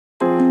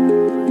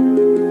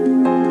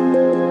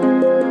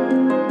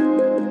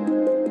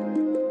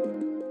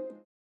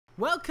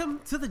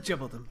Welcome to the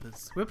Jouble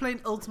Dumpers. We're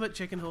playing Ultimate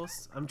Chicken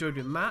Horse. I'm joined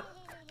with Matt,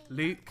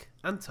 Luke,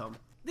 and Tom.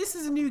 This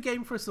is a new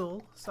game for us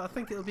all, so I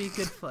think it'll be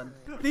good fun.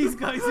 These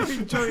guys are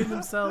enjoying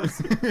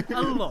themselves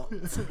a lot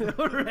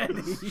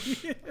already.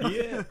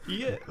 Yeah.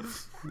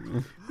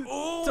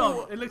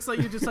 Tom, it looks like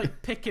you're just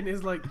like picking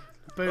his like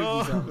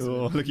bones out.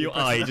 Oh, look at your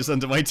eye just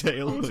under my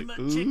tail. Ultimate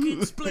chicken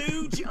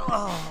splooge.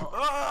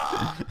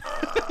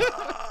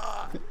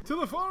 To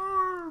the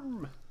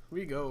farm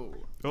we go.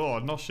 Oh,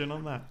 noshing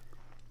on that.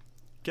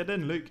 Get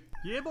in, Luke.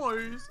 Yeah,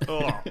 boys.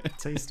 Oh,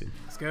 tasty.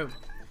 Let's go.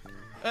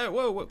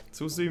 Whoa.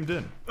 It's all zoomed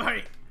in.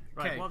 Right,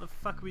 Right, what the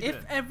fuck are we doing?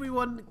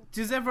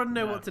 Does everyone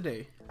know what to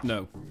do?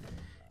 No.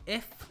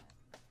 If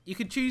you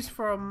could choose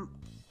from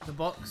the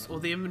box or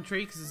the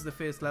inventory, because this is the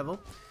first level.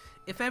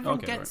 If everyone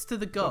gets to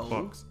the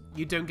goal,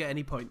 you don't get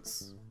any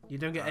points. You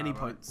don't get any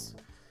points.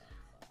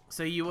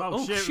 So you.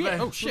 Oh, shit!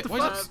 Oh shit!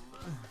 What the fuck?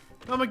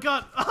 Oh my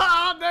god!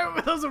 Ah, no,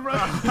 that was a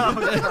run.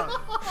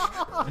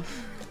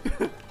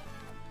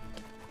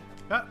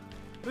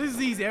 This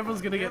is easy.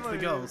 Everyone's gonna get to the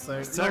goal.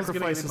 So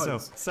Sacrifice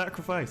yourself.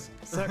 Sacrifice.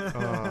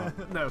 Oh.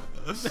 No,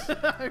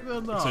 I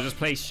will not. So just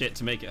play shit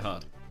to make it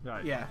hard.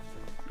 Right. Yeah.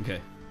 Okay.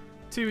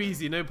 Too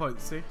easy. No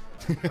points. See?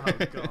 Oh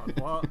god,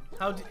 what?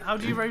 How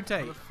do you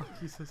rotate?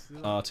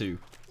 R2.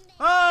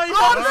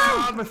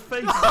 Oh, My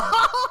face.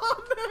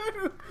 Oh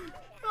no!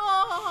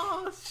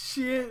 Oh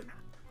shit!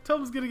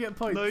 Tom's gonna get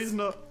points. No, he's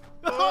not.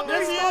 Oh,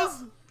 there he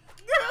is!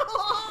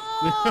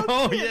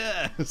 Oh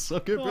yeah!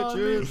 Suck it, Oh,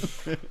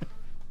 bitches!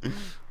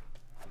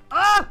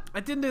 Ah! I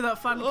didn't know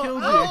that fan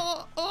killed you.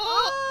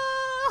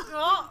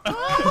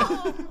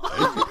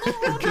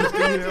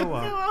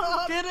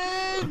 get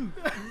in!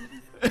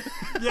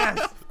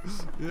 Yes.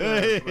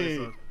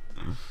 Hey!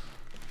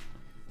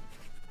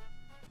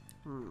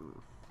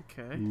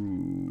 Okay.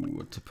 Ooh,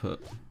 what to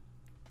put?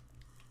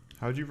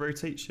 How do you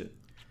rotate shit?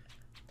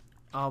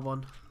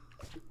 R1.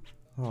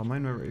 Oh,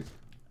 mine went right.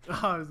 Oh,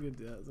 I was gonna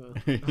do that as well.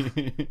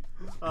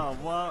 Oh,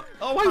 what?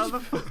 Oh, wait! How the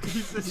fuck did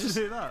you just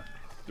do that?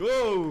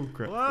 Whoa,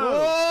 crap.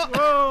 Whoa!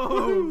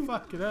 Whoa!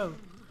 Fucking hell.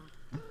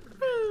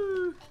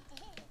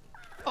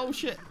 Oh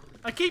shit!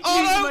 I keep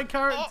Oh, using no! my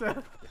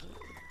character.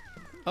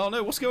 Oh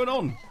no, what's going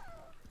on?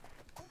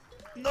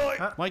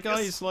 No! My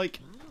guy's like...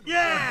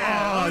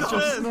 Yeah! Oh,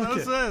 just snuck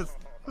it.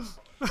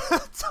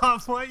 Tom,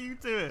 what are you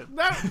doing?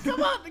 No,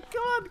 come on.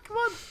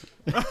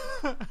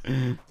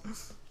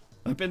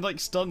 I've been like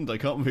stunned, I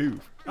can't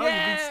move. Oh, you've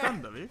been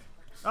stunned, have you?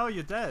 Oh,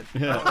 you're dead.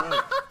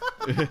 Yeah.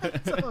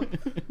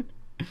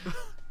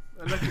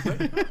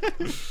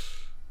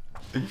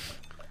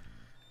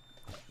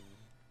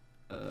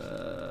 Oh,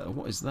 right.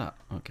 What is that?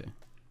 Okay.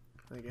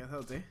 There you go,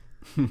 that'll do.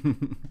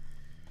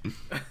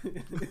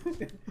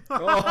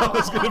 Oh,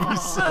 it's gonna be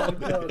so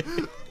good.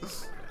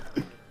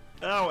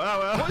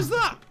 Ow. What is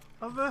that?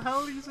 What the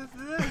hell are you supposed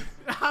to do?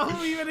 How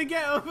are we gonna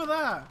get over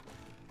that?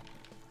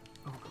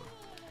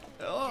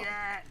 Oh.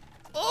 Yeah.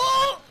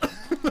 Oh!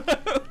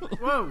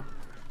 Whoa!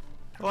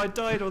 Oh, I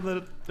died on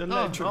the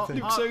electric thing.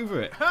 Luke's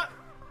over it.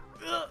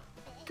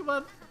 Come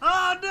on!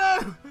 Oh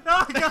no!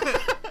 Oh, I got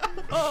it!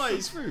 Oh,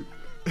 he's through.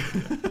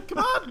 Come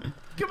on!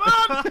 Who put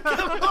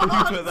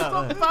that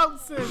Stop there?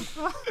 bouncing!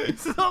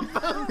 Stop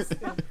bouncing!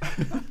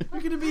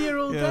 We're gonna be here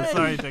all Yeah, day.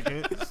 sorry,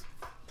 Dicky.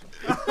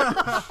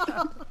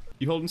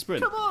 You holding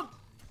sprint? Come on!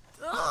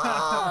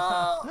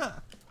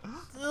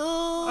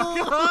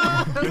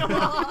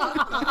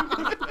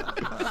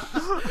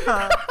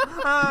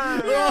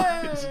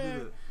 Yeah.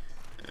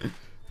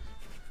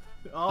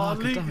 Oh,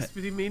 Luke, damn it's it.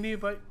 pretty meanie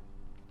about.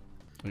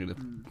 I'm gonna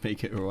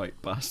make it alright,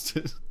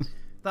 bastard.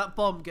 That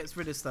bomb gets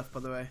rid of stuff, by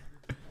the way.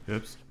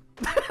 Oops.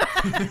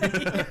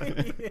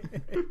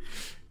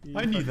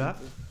 I knew that.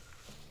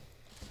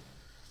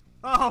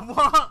 Oh,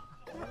 what?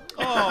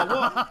 Oh,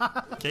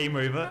 what? Game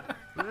over.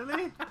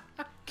 Really?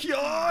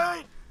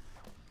 Yoink!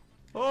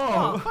 Oh,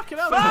 Oh, fucking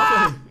hell!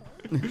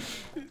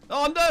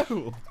 Oh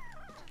no!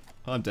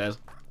 I'm dead.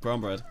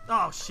 Brown bread.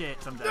 Oh shit,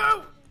 I'm dead.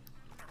 No!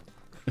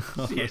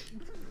 Shit.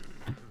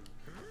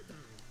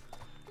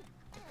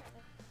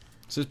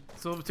 So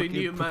It's all between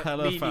fucking you and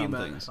propeller me and you, fan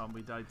man. things. Tom,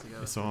 we died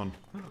together. it's on.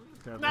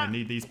 Terrible. I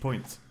need these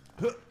points.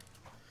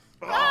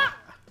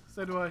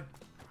 So do I.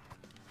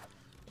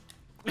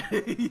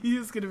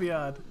 It's gonna be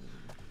hard.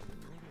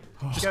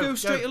 Just go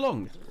straight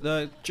along.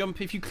 The jump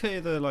if you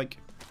clear the like.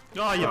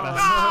 Oh, you bastard.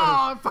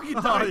 Oh, I fucking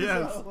died.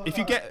 yes. If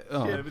you get.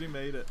 Oh, Nobody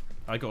made it.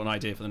 I got an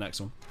idea for the next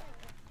one.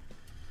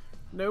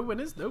 No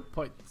winners, no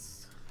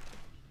points.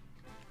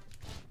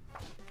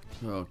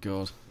 Oh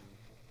god.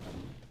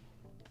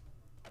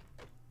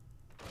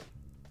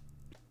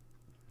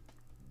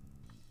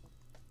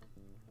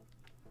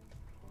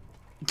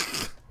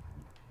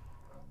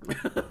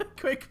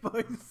 Quick,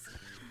 boys.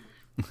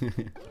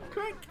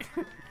 Quick.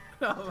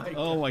 Oh my god.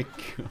 Oh my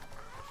god.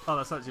 Oh,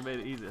 that's actually made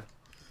it easier.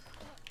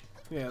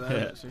 Yeah, that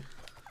Yeah. actually.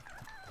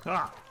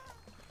 Ah!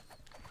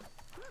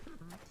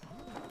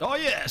 Oh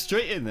yeah,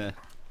 straight in there.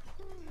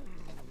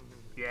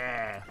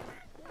 Yeah.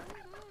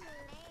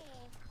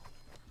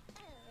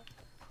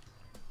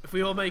 If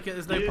we all make it,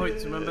 there's no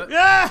points, remember?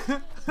 Yeah!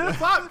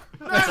 Fuck!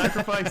 No!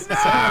 Sacrifice.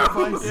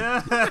 Sacrifice.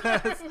 Yes!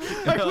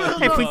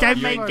 If we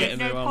don't make it,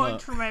 no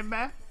points,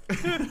 remember?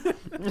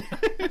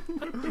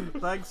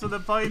 Thanks for the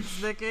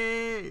points,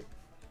 Nicky!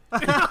 No,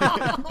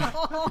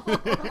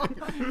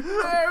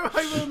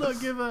 I will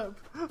not give up.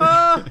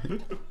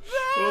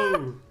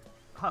 Oh.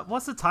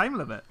 What's the time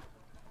limit?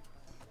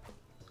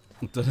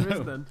 There is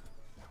none.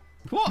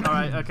 What?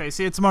 Alright, okay,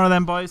 see you tomorrow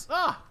then, boys.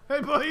 Ah,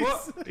 hey boys.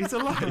 What? He's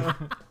alive.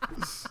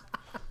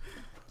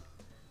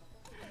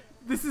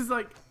 This is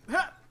like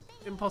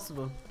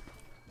impossible.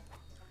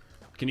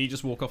 Can you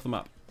just walk off the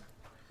map?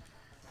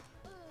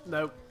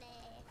 No.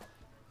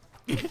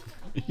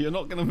 You're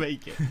not gonna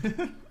make it.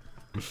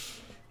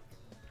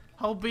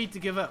 Hold B to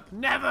give up.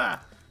 Never.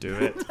 Do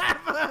it.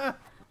 Never.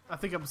 I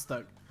think I'm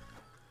stuck.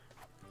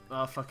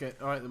 Oh fuck it.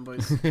 All right then,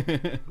 boys.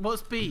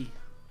 What's B?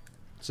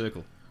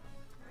 Circle.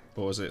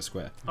 Or is it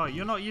square? Oh,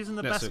 you're not using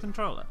the Yeah, best so-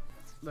 controller?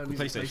 No, I'm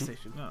using PlayStation.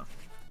 PlayStation. No.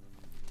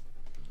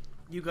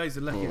 You guys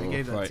are lucky I Oh,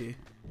 gave that right. to you.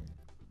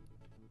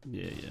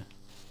 Yeah, yeah.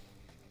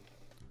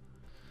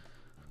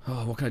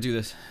 Oh, what can I do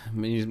this?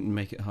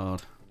 Make it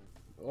hard.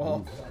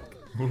 Oh.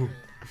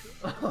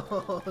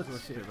 Oh,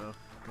 shit.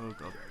 Oh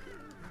god.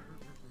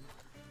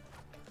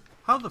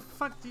 How the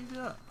fuck do you do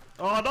that?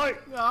 Oh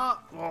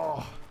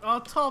no. Oh,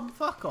 Tom,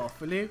 fuck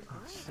off, will you?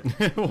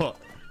 What?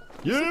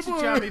 Yeah, Such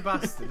a jammy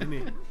bastard, isn't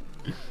he?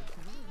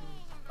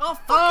 Oh,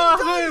 fucking Oh,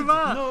 die! hey,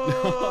 man!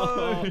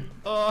 No.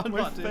 Oh,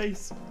 My Matt did.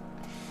 face.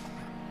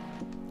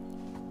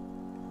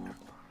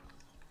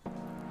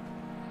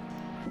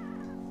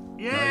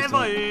 Yeah, Nice, Tom.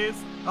 boys!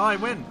 Oh, I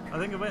win. I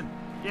think I win.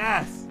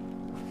 Yes!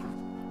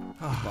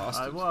 I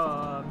Bastard.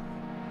 won.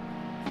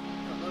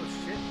 Oh,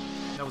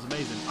 shit. That was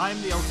amazing. I'm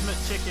the ultimate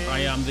chicken. I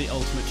am the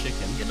ultimate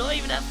chicken. You're not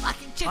even a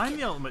fucking chicken. I'm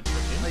the ultimate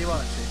Oh, chicken. you are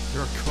actually.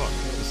 You're a cock.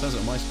 It says it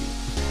on my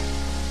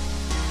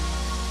screen.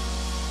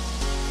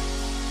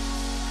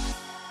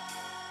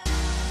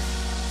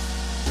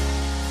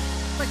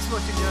 Thanks for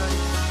watching,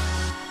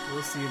 guys.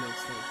 We'll see you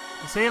next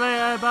time. See you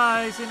later.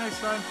 Bye. See you next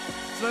time.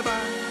 Bye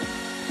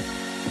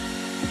bye.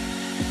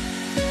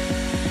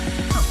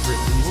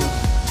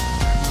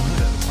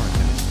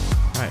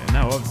 Right, and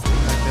now obviously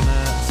I can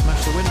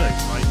smash the window.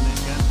 Fighting it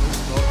again.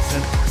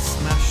 Then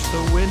smash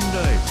the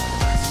window.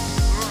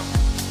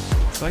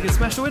 So I can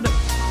smash the window.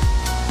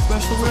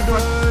 Smash the window.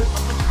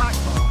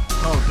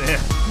 Oh dear.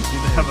 You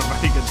didn't have a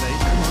very good day.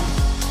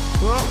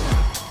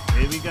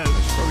 Here we go.